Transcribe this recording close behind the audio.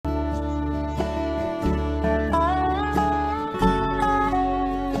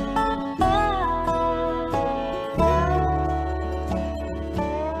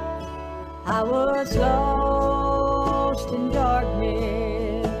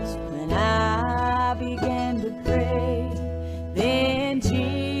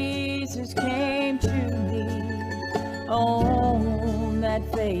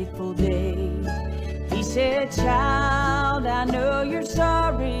said, child, I know you're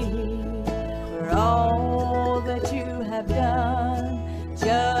sorry for all that you have done.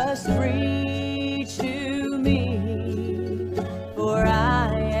 Just preach to me, for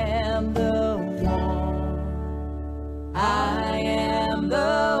I am the one. I am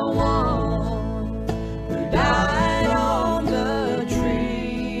the one who died on the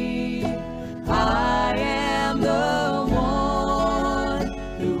tree. I am the one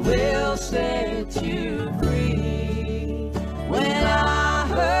who will set you free. When I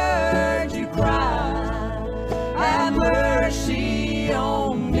heard you cry, have mercy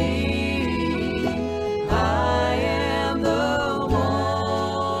on me. I am the one.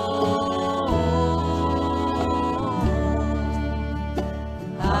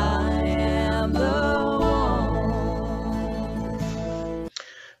 I am the one.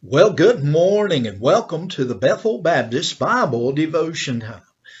 Well, good morning and welcome to the Bethel Baptist Bible Devotion Time.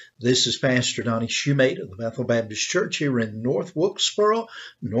 This is Pastor Donnie Shoemate of the Bethel Baptist Church here in North Wilkesboro,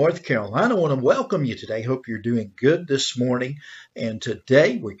 North Carolina. I want to welcome you today. Hope you're doing good this morning. And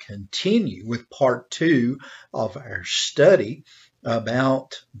today we continue with part 2 of our study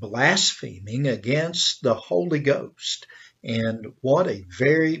about blaspheming against the Holy Ghost. And what a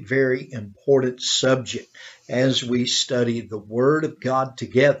very, very important subject as we study the Word of God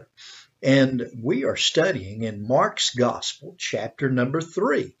together. And we are studying in Mark's Gospel, chapter number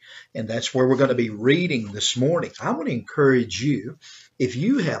 3. And that's where we're going to be reading this morning. I want to encourage you, if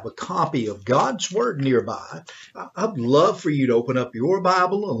you have a copy of God's Word nearby, I'd love for you to open up your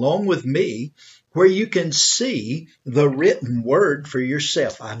Bible along with me, where you can see the written Word for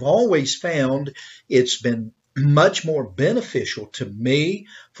yourself. I've always found it's been much more beneficial to me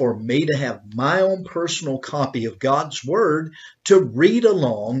for me to have my own personal copy of God's Word to read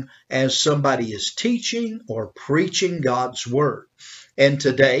along as somebody is teaching or preaching God's Word. And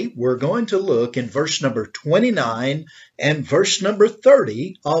today we're going to look in verse number 29 and verse number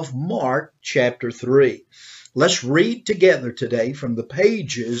 30 of Mark chapter 3. Let's read together today from the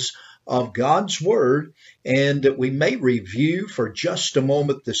pages of God's Word, and we may review for just a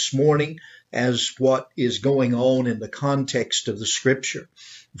moment this morning as what is going on in the context of the Scripture.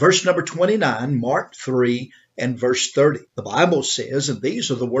 Verse number 29, Mark 3 and verse 30. The Bible says, and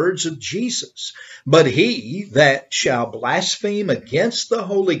these are the words of Jesus, "But he that shall blaspheme against the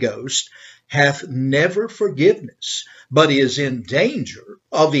Holy Ghost hath never forgiveness, but is in danger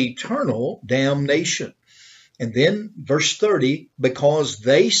of eternal damnation." And then verse 30, "Because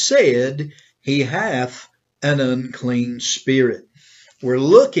they said he hath an unclean spirit." We're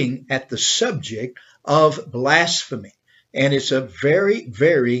looking at the subject of blasphemy, and it's a very,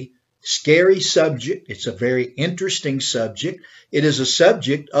 very scary subject. It's a very interesting subject. It is a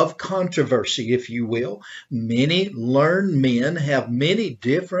subject of controversy, if you will. Many learned men have many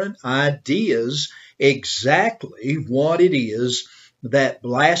different ideas exactly what it is that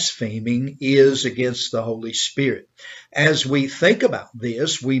blaspheming is against the Holy Spirit. As we think about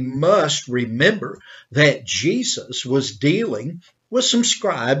this, we must remember that Jesus was dealing with some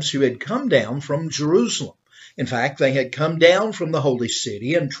scribes who had come down from Jerusalem. In fact, they had come down from the holy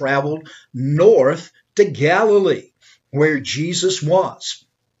city and traveled north to Galilee, where Jesus was.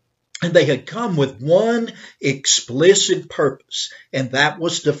 And they had come with one explicit purpose, and that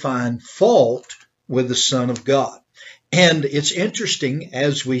was to find fault with the Son of God. And it's interesting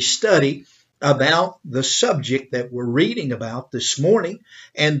as we study about the subject that we're reading about this morning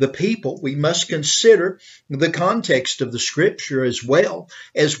and the people, we must consider the context of the Scripture as well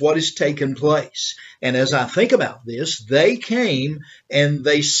as what has taken place. And as I think about this, they came and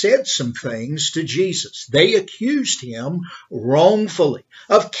they said some things to Jesus. They accused him wrongfully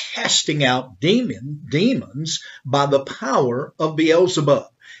of casting out demons by the power of Beelzebub.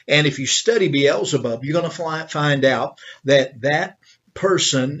 And if you study Beelzebub, you're going to find out that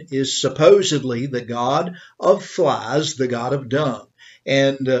person is supposedly the god of flies, the god of dung.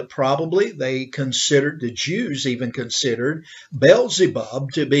 And probably the Jews even considered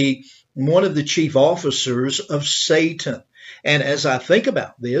Beelzebub to be one of the chief officers of Satan. And as I think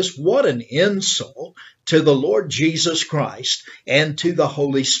about this, what an insult to the Lord Jesus Christ and to the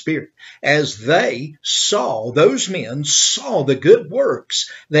Holy Spirit. As those men saw the good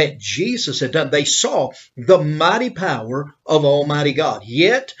works that Jesus had done. They saw the mighty power of Almighty God.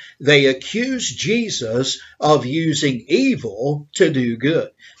 Yet they accused Jesus of using evil to do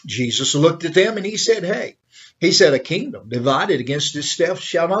good. Jesus looked at them and he said, He said, "A kingdom divided against itself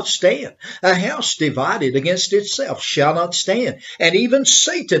shall not stand. A house divided against itself shall not stand. And even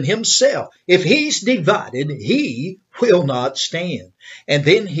Satan himself, if he's divided, he will not stand." And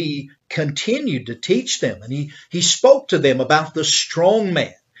then he continued to teach them, and he spoke to them about the strong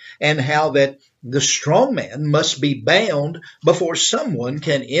man and how that The strong man must be bound before someone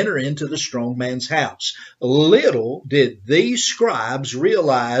can enter into the strong man's house. Little did these scribes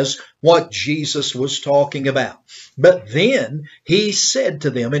realize what Jesus was talking about. But then he said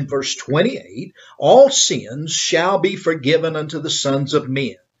to them in verse 28, all sins shall be forgiven unto the sons of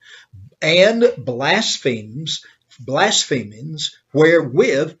men, and blasphemings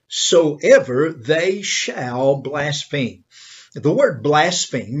wherewith soever they shall blaspheme. The word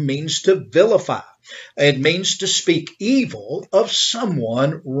blaspheme means to vilify. It means to speak evil of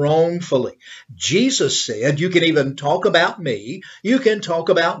someone wrongfully. Jesus said, you can even talk about me. You can talk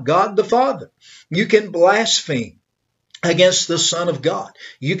about God the Father. You can blaspheme against the Son of God.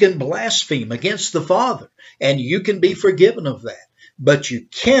 You can blaspheme against the Father, and you can be forgiven of that. But you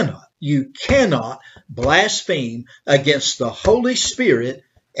cannot blaspheme against the Holy Spirit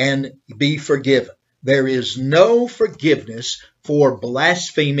and be forgiven. There is no forgiveness for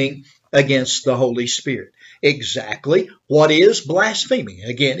blaspheming against the Holy Spirit. Exactly what is blaspheming?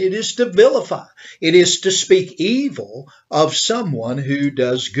 Again, it is to vilify. It is to speak evil of someone who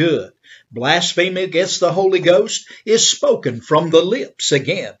does good. Blasphemy against the Holy Ghost is spoken from the lips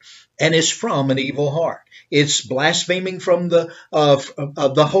again, and is from an evil heart. It's blaspheming from the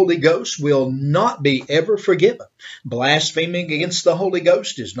Holy Ghost will not be ever forgiven. Blaspheming against the Holy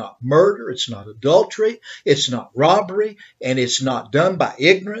Ghost is not murder, it's not adultery, it's not robbery, and it's not done by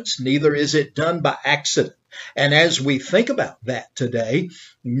ignorance, neither is it done by accident. And as we think about that today,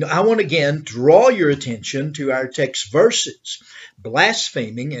 I want to again draw your attention to our text verses.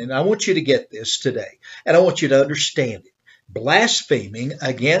 Blaspheming, and I want you to get this today, and I want you to understand it. Blaspheming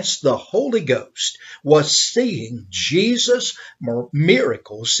against the Holy Ghost was seeing Jesus'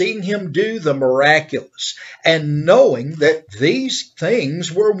 miracles, seeing him do the miraculous, and knowing that these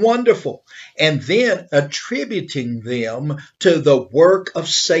things were wonderful, and then attributing them to the work of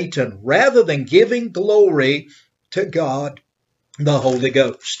Satan rather than giving glory to God, the Holy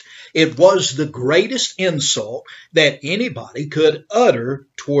Ghost. It was the greatest insult that anybody could utter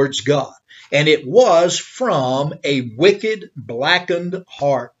towards God. And it was from a wicked, blackened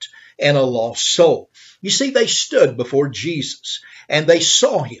heart and a lost soul. You see, they stood before Jesus and they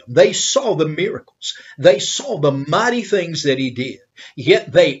saw him. They saw the miracles. They saw the mighty things that he did. Yet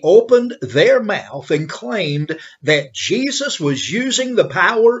they opened their mouth and claimed that Jesus was using the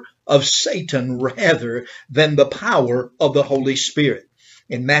power of Satan rather than the power of the Holy Spirit.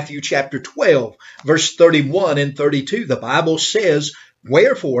 In Matthew chapter 12, verse 31 and 32, the Bible says,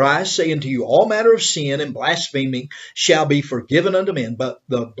 wherefore I say unto you, all manner of sin and blaspheming shall be forgiven unto men, but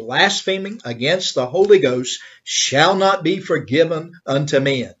the blaspheming against the Holy Ghost shall not be forgiven unto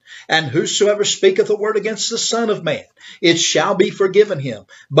men. And whosoever speaketh a word against the Son of Man, it shall be forgiven him.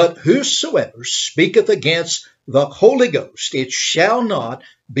 But whosoever speaketh against the Holy Ghost, it shall not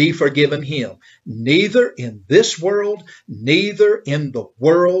be forgiven him, neither in this world, neither in the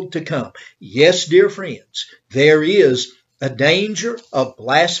world to come. Yes, dear friends, there is a danger of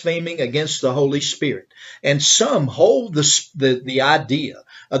blaspheming against the Holy Spirit. And some hold the idea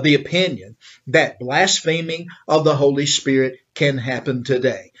of the opinion that blaspheming of the Holy Spirit can happen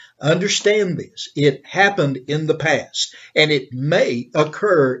today. Understand this. It happened in the past, and it may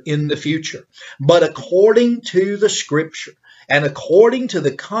occur in the future. But according to the Scripture, and according to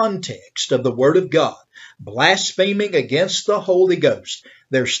the context of the Word of God, blaspheming against the Holy Ghost,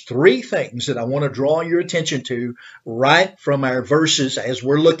 there's three things that I want to draw your attention to right from our verses as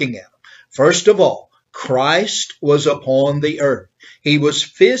we're looking at them. First of all, Christ was upon the earth. He was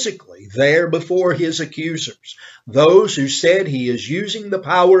physically there before his accusers, those who said he is using the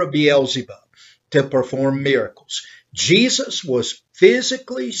power of Beelzebub to perform miracles. Jesus was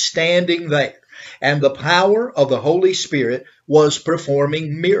physically standing there, and the power of the Holy Spirit was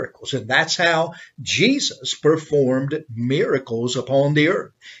performing miracles. And that's how Jesus performed miracles upon the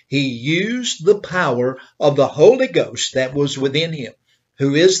earth. He used the power of the Holy Ghost that was within him.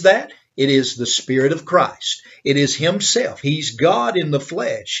 Who is that? It is the Spirit of Christ. It is himself. He's God in the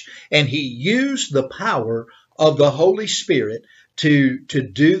flesh, and he used the power of the Holy Spirit to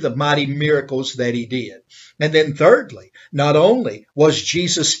do the mighty miracles that he did. And then thirdly, not only was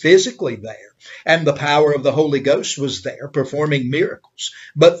Jesus physically there and the power of the Holy Ghost was there performing miracles,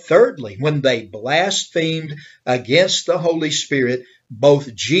 but thirdly, when they blasphemed against the Holy Spirit,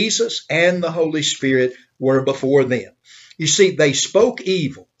 both Jesus and the Holy Spirit were before them. You see, they spoke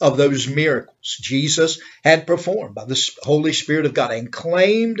evil of those miracles Jesus had performed by the Holy Spirit of God and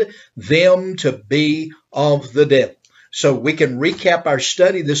claimed them to be of the devil. So we can recap our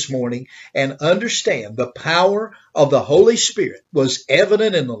study this morning and understand the power of the Holy Spirit was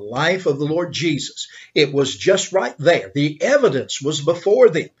evident in the life of the Lord Jesus. It was just right there. The evidence was before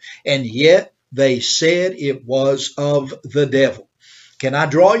them, and yet They said it was of the devil. Can I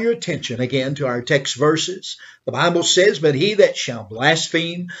draw your attention again to our text verses? The Bible says, but he that shall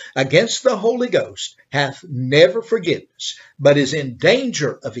blaspheme against the Holy Ghost hath never forgiveness, but is in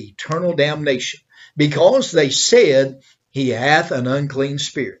danger of eternal damnation, because they said he hath an unclean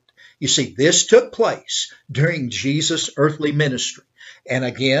spirit. You see, this took place during Jesus' earthly ministry. And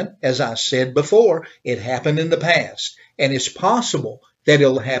again, as I said before, it happened in the past, and it's possible that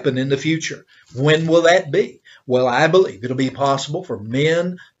it'll happen in the future. When will that be? Well, I believe it'll be possible for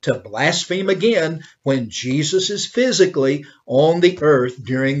men to blaspheme again when Jesus is physically on the earth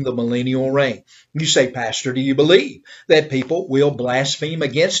during the millennial reign. You say, Pastor, do you believe that people will blaspheme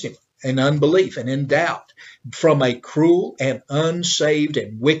against him in unbelief and in doubt from a cruel and unsaved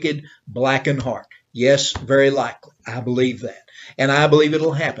and wicked blackened heart? Yes, very likely. I believe that. And I believe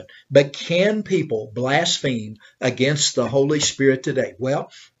it'll happen. But can people blaspheme against the Holy Spirit today? Well,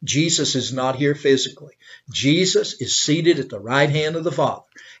 Jesus is not here physically. Jesus is seated at the right hand of the Father,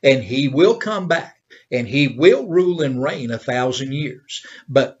 and he will come back, and he will rule and reign 1,000 years.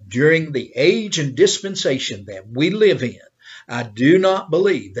 But during the age and dispensation that we live in, I do not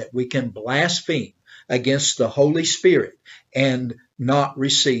believe that we can blaspheme against the Holy Spirit and not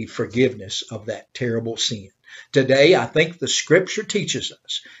receive forgiveness of that terrible sin. Today, I think the Scripture teaches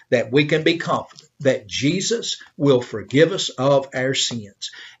us that we can be confident that Jesus will forgive us of our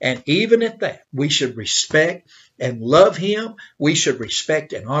sins. And even at that, we should respect and love him. We should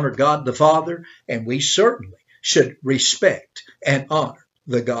respect and honor God the Father. And we certainly should respect and honor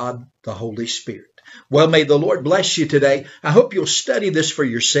the God, the Holy Spirit. Well, may the Lord bless you today. I hope you'll study this for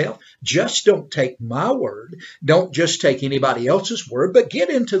yourself. Just don't take my word. Don't just take anybody else's word, but get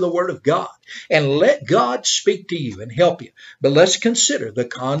into the Word of God and let God speak to you and help you. But let's consider the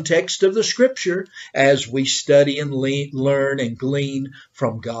context of the Scripture as we study and learn and glean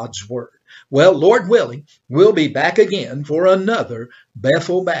from God's Word. Well, Lord willing, we'll be back again for another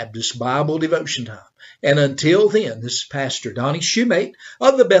Bethel Baptist Bible Devotion Time. And until then, this is Pastor Donnie Shoemate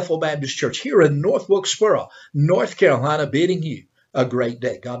of the Bethel Baptist Church here in North Wilkesboro, North Carolina, bidding you a great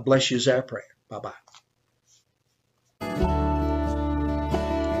day. God bless you is our prayer. Bye-bye.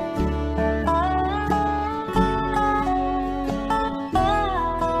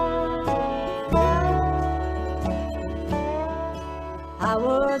 I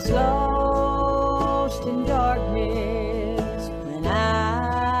was lost in darkness when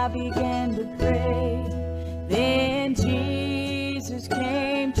I began to pray. Then Jesus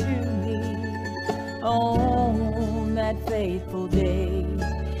came to me on that faithful day.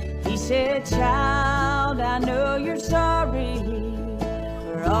 He said, child,